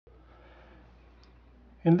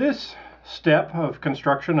In this step of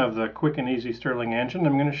construction of the quick and easy Stirling engine,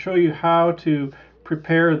 I'm going to show you how to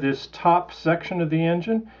prepare this top section of the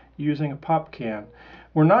engine using a pop can.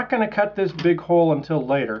 We're not going to cut this big hole until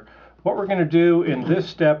later. What we're going to do in this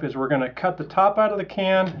step is we're going to cut the top out of the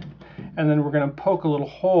can, and then we're going to poke a little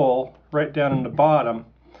hole right down in the bottom,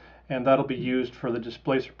 and that'll be used for the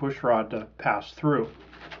displacer push rod to pass through.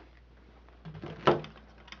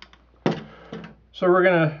 So we're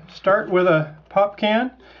going to start with a pop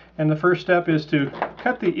can, and the first step is to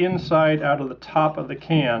cut the inside out of the top of the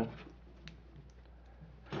can.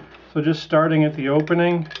 So just starting at the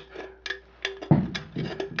opening,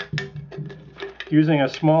 using a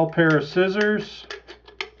small pair of scissors,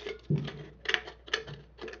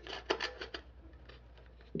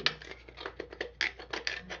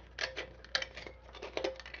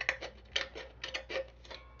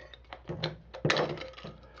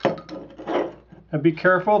 and be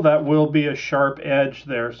careful, that will be a sharp edge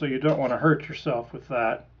there, so you don't want to hurt yourself with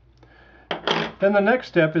that. Then the next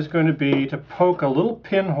step is going to be to poke a little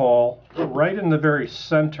pinhole right in the very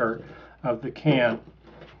center of the can.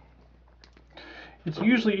 It's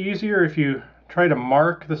usually easier if you try to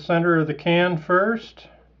mark the center of the can first.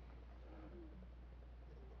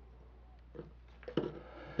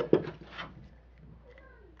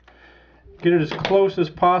 Get it as close as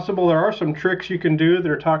possible. There are some tricks you can do that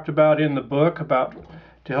are talked about in the book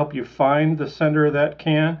to help you find the center of that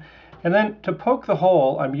can. And then to poke the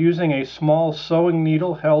hole, I'm using a small sewing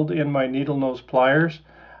needle held in my needle nose pliers.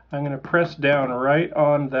 I'm going to press down right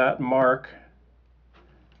on that mark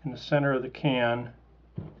in the center of the can.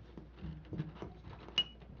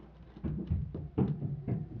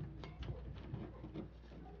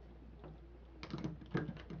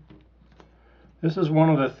 This is one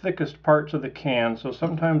of the thickest parts of the can, so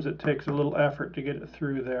sometimes it takes a little effort to get it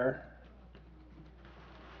through there.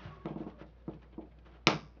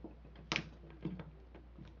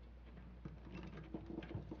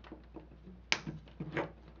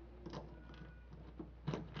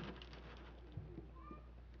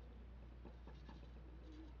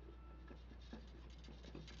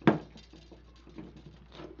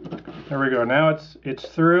 There we go. Now it's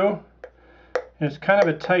through, and it's kind of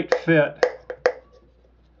a tight fit.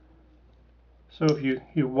 So if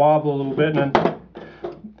you wobble a little bit, and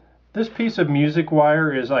then this piece of music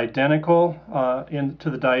wire is identical to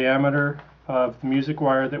the diameter of the music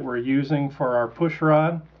wire that we're using for our push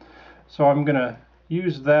rod. So I'm going to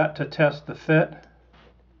use that to test the fit.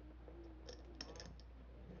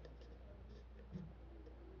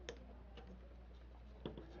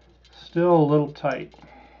 Still a little tight.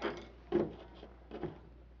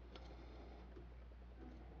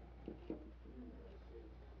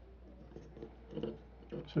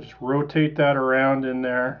 So just rotate that around in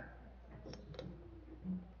there.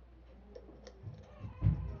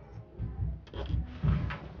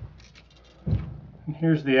 And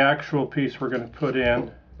here's the actual piece we're going to put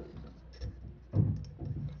in.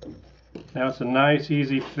 Now it's a nice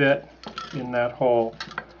easy fit in that hole.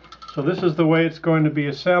 So this is the way it's going to be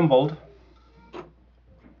assembled.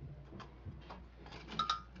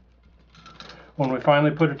 When we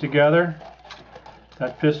finally put it together,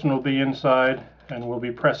 that piston will be inside, and we'll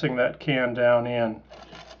be pressing that can down in.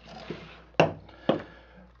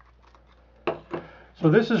 So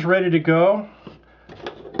this is ready to go.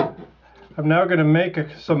 I'm now going to make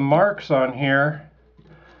some marks on here.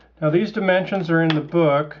 Now these dimensions are in the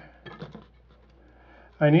book.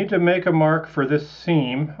 I need to make a mark for this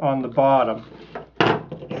seam on the bottom.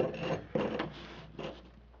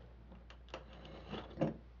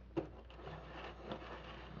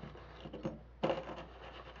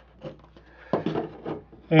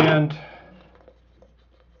 And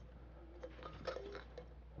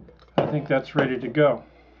I think that's ready to go.